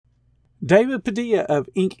David Padilla of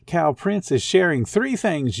Ink Cow Prints is sharing 3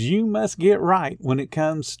 things you must get right when it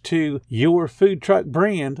comes to your food truck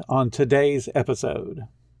brand on today's episode.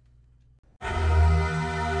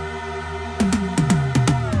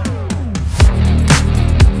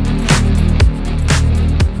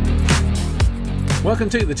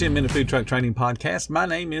 Welcome to the 10-Minute Food Truck Training Podcast. My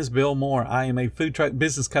name is Bill Moore. I am a food truck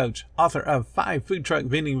business coach, author of 5 food truck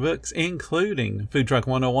vending books, including Food Truck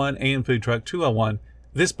 101 and Food Truck 201.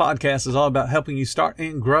 This podcast is all about helping you start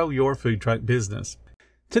and grow your food truck business.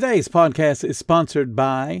 Today's podcast is sponsored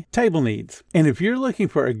by Table Needs. And if you're looking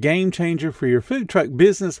for a game changer for your food truck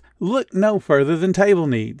business, look no further than Table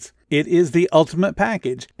Needs. It is the ultimate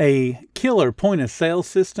package, a killer point of sale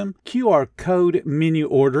system, QR code menu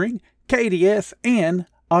ordering, KDS, and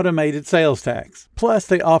automated sales tax. Plus,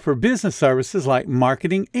 they offer business services like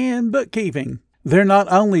marketing and bookkeeping. They're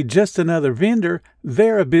not only just another vendor,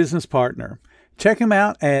 they're a business partner. Check them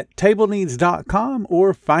out at tableneeds.com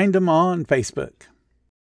or find them on Facebook.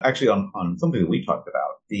 Actually, on something that we talked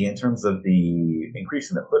about, in terms of the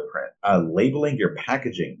increasing the footprint, labeling your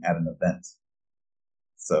packaging at an event.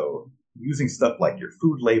 So using stuff like your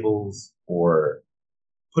food labels or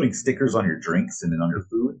putting stickers on your drinks and then on your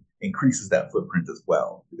food increases that footprint as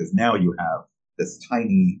well, because now you have this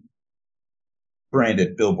tiny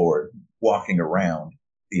branded billboard walking around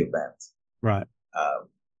the event. Right.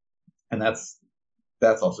 And that's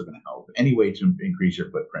also going to help. Any way to increase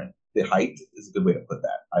your footprint. The height is a good way to put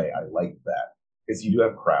that. I like that, because you do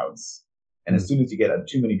have crowds. And as soon as you get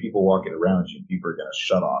too many people walking around you, people are going to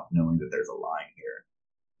shut off knowing that there's a line here.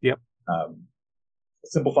 Yep.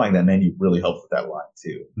 Simplifying that menu really helps with that line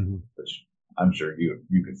too, which I'm sure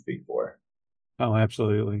you could speak for. Oh,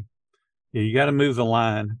 absolutely. Yeah, you got to move the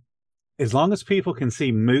line. As long as people can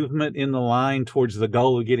see movement in the line towards the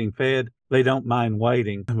goal of getting fed, they don't mind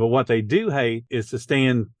waiting. But what they do hate is to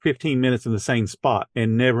stand 15 minutes in the same spot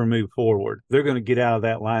and never move forward. They're going to get out of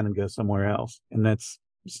that line and go somewhere else. And that's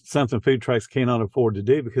something food trucks cannot afford to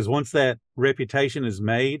do, because once that reputation is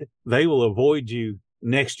made, they will avoid you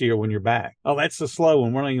next year when you're back. Oh, that's the slow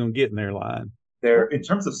one. We're not even going to get in their line. There, in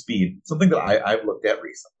terms of speed, something that I've looked at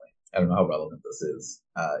recently, I don't know how relevant this is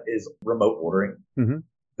remote ordering. Mm-hmm.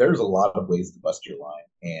 There's a lot of ways to bust your line.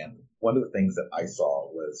 And one of the things that I saw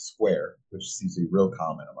was Square, which seems to be real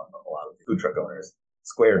common among a lot of food truck owners.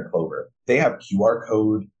 Square and Clover. They have QR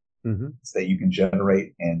code that you can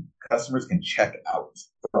generate, and customers can check out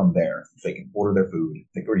from there. They can order their food,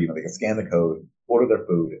 they can scan the code, order their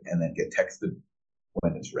food, and then get texted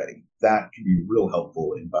when it's ready. That can be real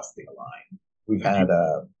helpful in busting a line. We've had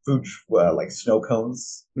food like snow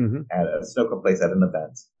cones at a snow cone place at an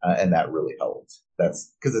event, and that really helped.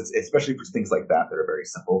 That's because it's especially for things like that are very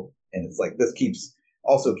simple, and it's like this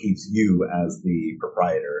also keeps you as the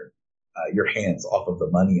proprietor your hands off of the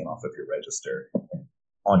money and off of your register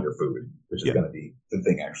on your food, which is going to be the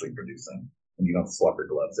thing actually producing, and you don't have to swap your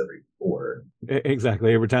gloves every order.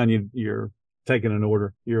 Exactly, every time you're taking an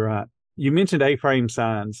order. You're right. You mentioned A-frame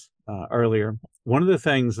signs earlier. One of the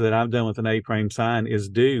things that I've done with an A-frame sign is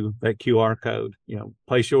do that QR code,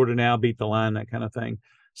 place your order now, beat the line, that kind of thing.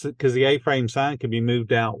 So, because the A-frame sign can be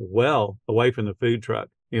moved out well away from the food truck.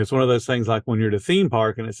 It's one of those things like when you're at a theme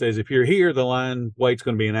park and it says, if you're here, the line wait's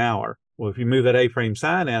going to be an hour. Well, if you move that A-frame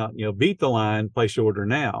sign out, beat the line, place your order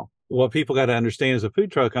now. What people got to understand as a food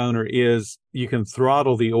truck owner is you can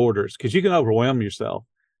throttle the orders, because you can overwhelm yourself.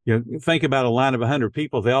 Think about a line of 100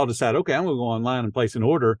 people. They all decide, okay, I'm going to go online and place an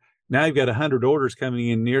order. Now you've got 100 orders coming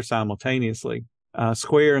in near simultaneously.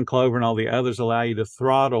 Square and Clover and all the others allow you to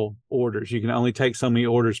throttle orders. You can only take so many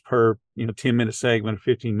orders per 10-minute segment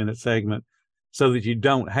or 15-minute segment, so that you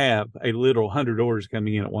don't have a literal 100 orders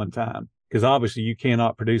coming in at one time, because obviously you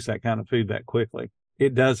cannot produce that kind of food that quickly.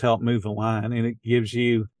 It does help move the line, and it gives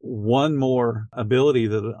you one more ability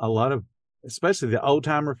that a lot of, especially the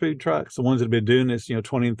old-timer food trucks, the ones that have been doing this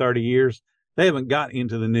 20 and 30 years, they haven't got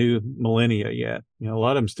into the new millennia yet. A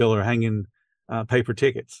lot of them still are hanging paper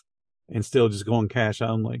tickets and still just going cash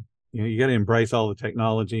only. You got to embrace all the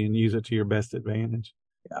technology and use it to your best advantage.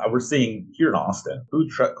 Yeah, we're seeing here in Austin, food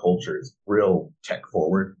truck culture is real tech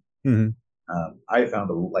forward. I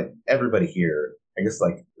found everybody here,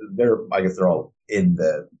 they're all in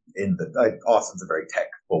the Austin's a very tech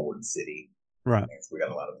forward city. Right. So we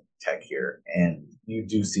got a lot of tech here, and you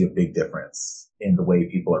do see a big difference in the way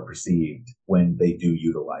people are perceived when they do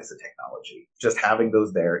utilize the technology. Just having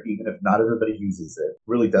those there, even if not everybody uses it,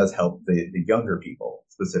 really does help the younger people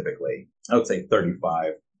specifically. I would say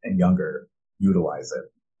 35 and younger utilize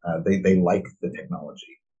it. They like the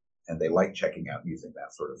technology, and they like checking out using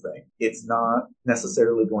that sort of thing. It's not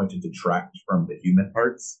necessarily going to detract from the human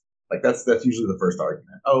parts Like that's usually the first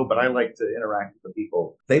argument. Oh, but I like to interact with the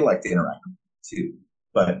people. They like to interact with too.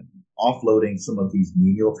 But offloading some of these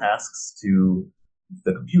menial tasks to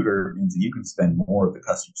the computer means that you can spend more of the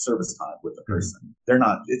customer service time with the person. They're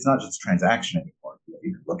not, it's not just a transaction anymore.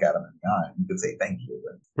 You can look at them in the eye and you can say thank you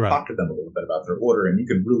and talk to them a little bit about their order, and you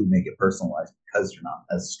can really make it personalized because you're not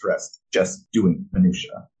as stressed just doing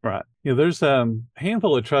minutia. Right. There's a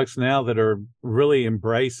handful of trucks now that are really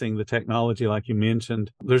embracing the technology, like you mentioned.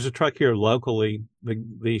 There's a truck here locally.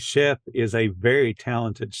 The chef is a very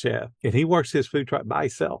talented chef, and he works his food truck by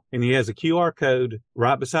himself. And he has a QR code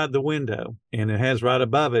right beside the window, and it has right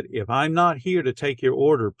above it, if I'm not here to take your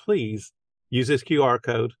order, please use this QR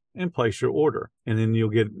code and place your order. And then you'll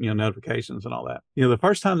get, notifications and all that. The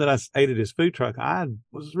first time that I ate at his food truck, I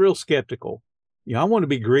was real skeptical. I want to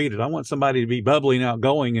be greeted. I want somebody to be bubbly and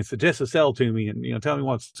outgoing and suggest a sell to me and, tell me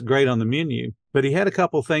what's great on the menu. But he had a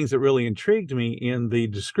couple of things that really intrigued me in the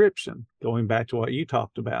description, going back to what you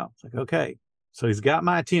talked about. It's like, okay, so he's got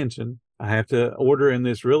my attention. I have to order in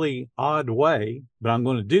this really odd way, but I'm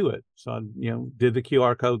going to do it. So I, did the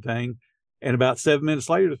QR code thing. And about 7 minutes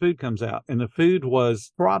later, the food comes out. And the food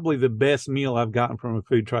was probably the best meal I've gotten from a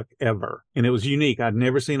food truck ever. And it was unique. I'd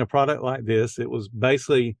never seen a product like this. It was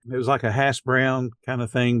like a hash brown kind of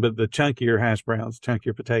thing, but the chunkier hash browns,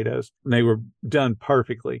 chunkier potatoes. And they were done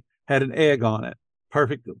perfectly. Had an egg on it.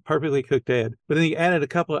 Perfectly cooked egg. But then he added a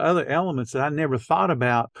couple of other elements that I never thought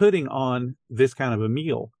about putting on this kind of a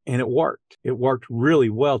meal. And it worked. It worked really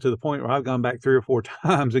well, to the point where I've gone back 3 or 4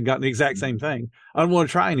 times and gotten the exact same thing. I don't want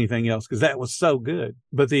to try anything else because that was so good.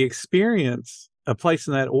 But the experience of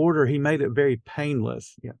placing that order, he made it very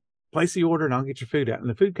painless. Place the order and I'll get your food out. And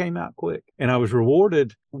the food came out quick. And I was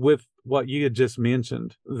rewarded with what you had just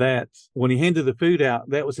mentioned, that when he handed the food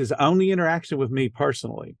out, that was his only interaction with me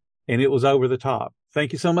personally. And it was over the top.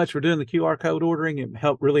 Thank you so much for doing the QR code ordering. It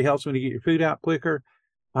really helps me to get your food out quicker.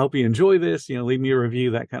 I hope you enjoy this. Leave me a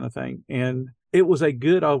review, that kind of thing. And it was a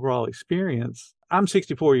good overall experience. I'm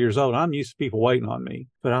 64 years old. I'm used to people waiting on me,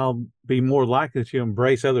 but I'll be more likely to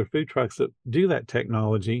embrace other food trucks that do that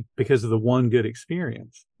technology because of the one good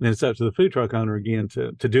experience. And it's up to the food truck owner again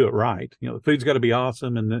to do it right. The food's got to be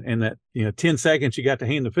awesome. And that, 10 seconds you got to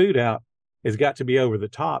hand the food out has got to be over the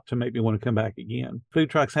top to make me want to come back again. Food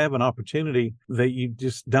trucks have an opportunity that you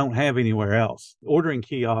just don't have anywhere else. Ordering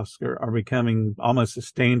kiosks are becoming almost a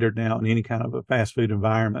standard now in any kind of a fast food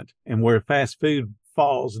environment. And where fast food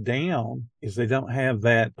falls down is they don't have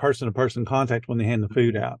that person-to-person contact when they hand the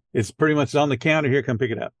food out. It's pretty much on the counter. Here, come pick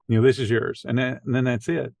it up. This is yours. And then that's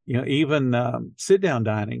it. Even sit-down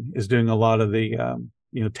dining is doing a lot of the,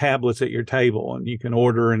 tablets at your table, and you can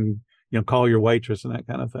order and call your waitress and that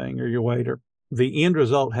kind of thing, or your waiter. The end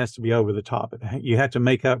result has to be over the top. You have to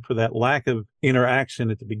make up for that lack of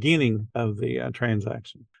interaction at the beginning of the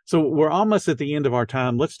transaction. So we're almost at the end of our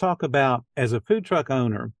time. Let's talk about, as a food truck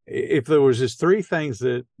owner, if there was just 3 things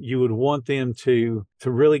that you would want them to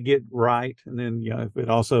really get right, and then if it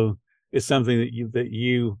also is something that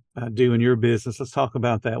you do in your business, let's talk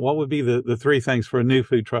about that. What would be the 3 things for a new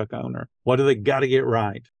food truck owner? What do they got to get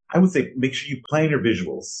right? I would say make sure you plan your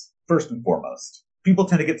visuals. First and foremost, people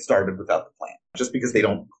tend to get started without the plan just because they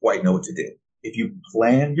don't quite know what to do. If you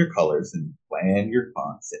plan your colors and plan your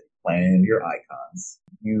fonts and plan your icons,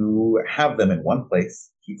 you have them in one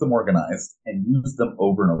place, keep them organized, and use them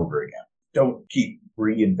over and over again. Don't keep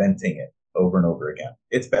reinventing it over and over again.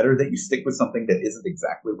 It's better that you stick with something that isn't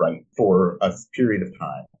exactly right for a period of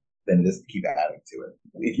time than it is to keep adding to it.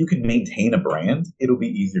 If you can maintain a brand, it'll be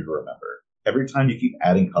easier to remember. Every time you keep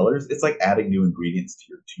adding colors, it's like adding new ingredients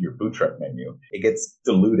to your food truck menu. It gets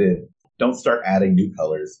diluted. Don't start adding new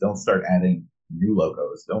colors. Don't start adding new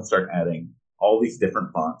logos. Don't start adding all these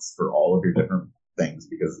different fonts for all of your different things,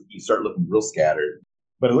 because you start looking real scattered,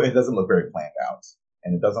 but it doesn't look very planned out,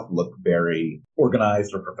 and it doesn't look very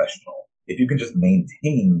organized or professional. If you can just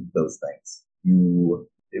maintain those things,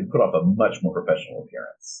 it put off a much more professional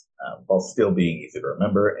appearance while still being easy to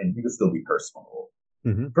remember, and you can still be personable.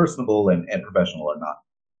 Mm-hmm. Personable and professional are not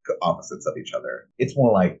opposites of each other. It's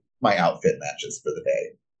more like my outfit matches for the day,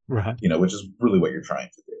 right? Which is really what you're trying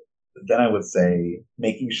to do. Then I would say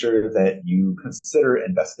making sure that you consider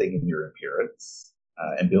investing in your appearance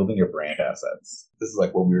and building your brand assets. This is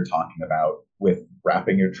like what we were talking about with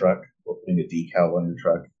wrapping your truck or putting a decal on your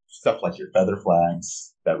truck. Stuff like your feather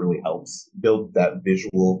flags, that really helps build that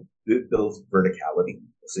visual. It builds verticality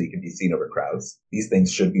so you can be seen over crowds. These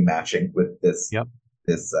things should be matching with this. Yep.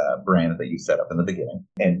 This brand that you set up in the beginning,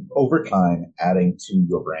 and over time adding to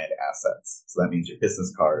your brand assets. So that means your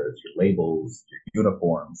business cards, your labels, your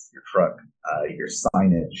uniforms, your truck, your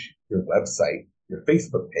signage, your website, your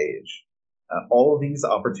Facebook page, All of these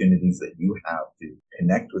opportunities that you have to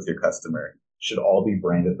connect with your customer should all be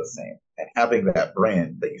branded the same. And having that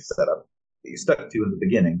brand that you set up, that you stuck to in the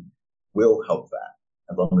beginning, will help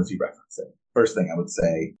that as long as you reference it. First thing I would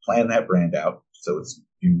say, plan that brand out so it's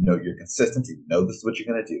you're consistent, you know this is what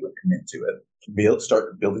you're going to do and commit to it.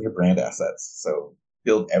 Start building your brand assets. So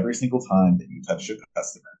build every single time that you touch your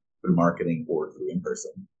customer through marketing or through in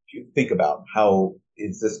person. You think about how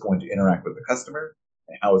is this going to interact with the customer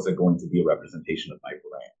and how is it going to be a representation of my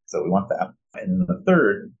brand. So we want that. And then the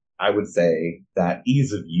third, I would say that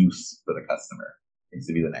ease of use for the customer needs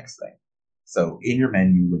to be the next thing. So in your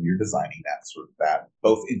menu, when you're designing that,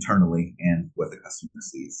 both internally and what the customer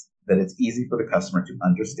sees, that it's easy for the customer to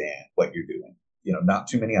understand what you're doing. Not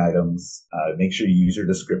too many items. Make sure you use your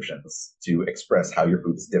descriptions to express how your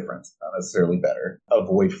food is different, not necessarily better.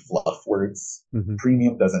 Avoid fluff words. Mm-hmm.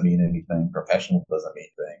 Premium doesn't mean anything. Professional doesn't mean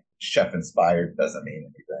anything. Chef inspired doesn't mean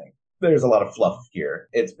anything. There's a lot of fluff here.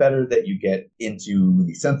 It's better that you get into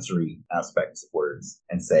the sensory aspects of words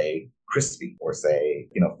and say crispy or say,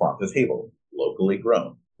 farm to table, locally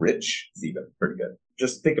grown, rich is even pretty good.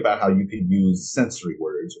 Just think about how you can use sensory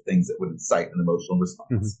words or things that would incite an emotional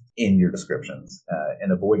response in your descriptions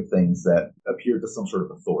and avoid things that appear to some sort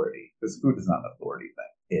of authority, because food is not an authority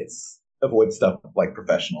thing. Avoid stuff like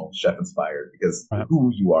professional, chef inspired, because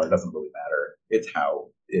who you are doesn't really matter. It's how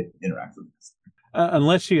it interacts with us.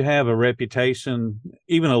 Unless you have a reputation,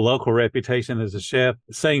 even a local reputation as a chef,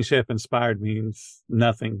 saying chef inspired means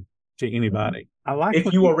nothing to anybody. I like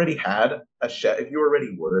if you already had a chef, if you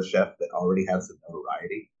already were a chef that already has some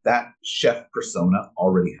notoriety, that chef persona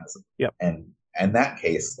already has it. Yep. And in that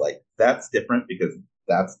case, that's different because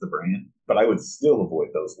that's the brand. But I would still avoid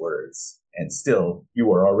those words. And still,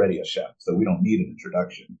 you are already a chef, so we don't need an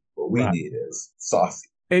introduction. What we need is saucy.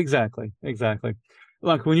 Exactly.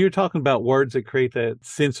 Like when you're talking about words that create that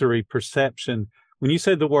sensory perception, when you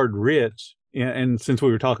said the word rich, and since we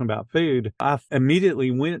were talking about food, I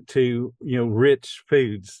immediately went to, rich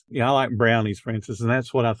foods. I like brownies, for instance, and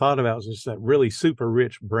that's what I thought about was just that really super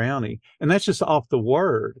rich brownie. And that's just off the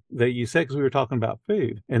word that you said because we were talking about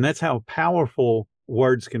food. And that's how powerful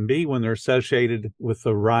words can be when they're associated with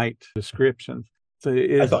the right descriptions. So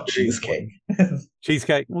I thought cheesecake.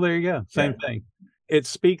 Cheesecake. Well, there you go. Same thing. It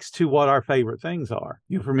speaks to what our favorite things are.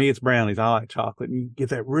 For me, it's brownies. I like chocolate. And you get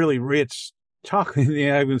that really rich chocolate.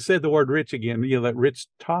 I even said the word rich again. That rich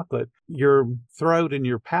chocolate. Your throat and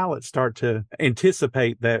your palate start to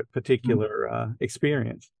anticipate that particular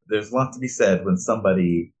experience. There's a lot to be said when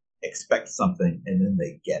somebody expects something and then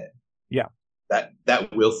they get it. Yeah.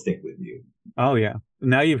 That will stick with you. Oh, yeah.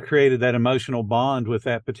 Now you've created that emotional bond with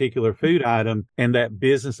that particular food item and that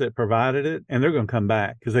business that provided it, and they're going to come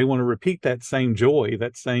back because they want to repeat that same joy,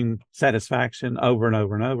 that same satisfaction over and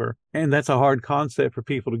over and over. And that's a hard concept for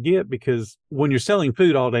people to get because when you're selling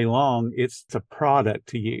food all day long, it's a product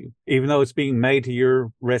to you. Even though it's being made to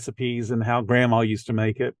your recipes and how grandma used to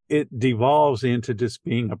make it, it devolves into just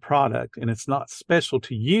being a product, and it's not special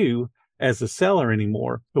to you as a seller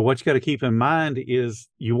anymore. But what you got to keep in mind is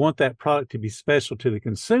you want that product to be special to the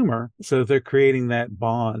consumer. So they're creating that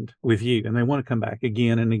bond with you and they want to come back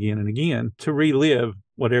again and again and again to relive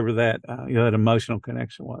whatever that, that emotional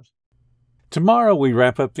connection was. Tomorrow, we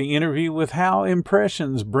wrap up the interview with how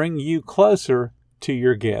impressions bring you closer to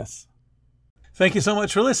your guests. Thank you so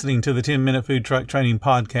much for listening to the 10-Minute Food Truck Training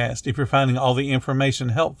Podcast. If you're finding all the information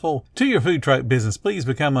helpful to your food truck business, please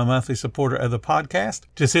become a monthly supporter of the podcast.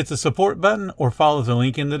 Just hit the support button or follow the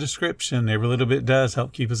link in the description. Every little bit does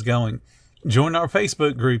help keep us going. Join our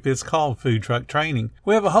Facebook group. It's called Food Truck Training.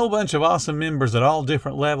 We have a whole bunch of awesome members at all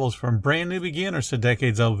different levels, from brand new beginners to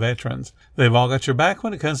decades-old veterans. They've all got your back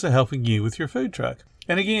when it comes to helping you with your food truck.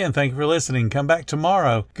 And again, thank you for listening. Come back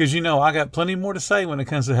tomorrow because I got plenty more to say when it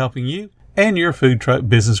comes to helping you and your food truck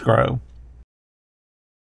business grow.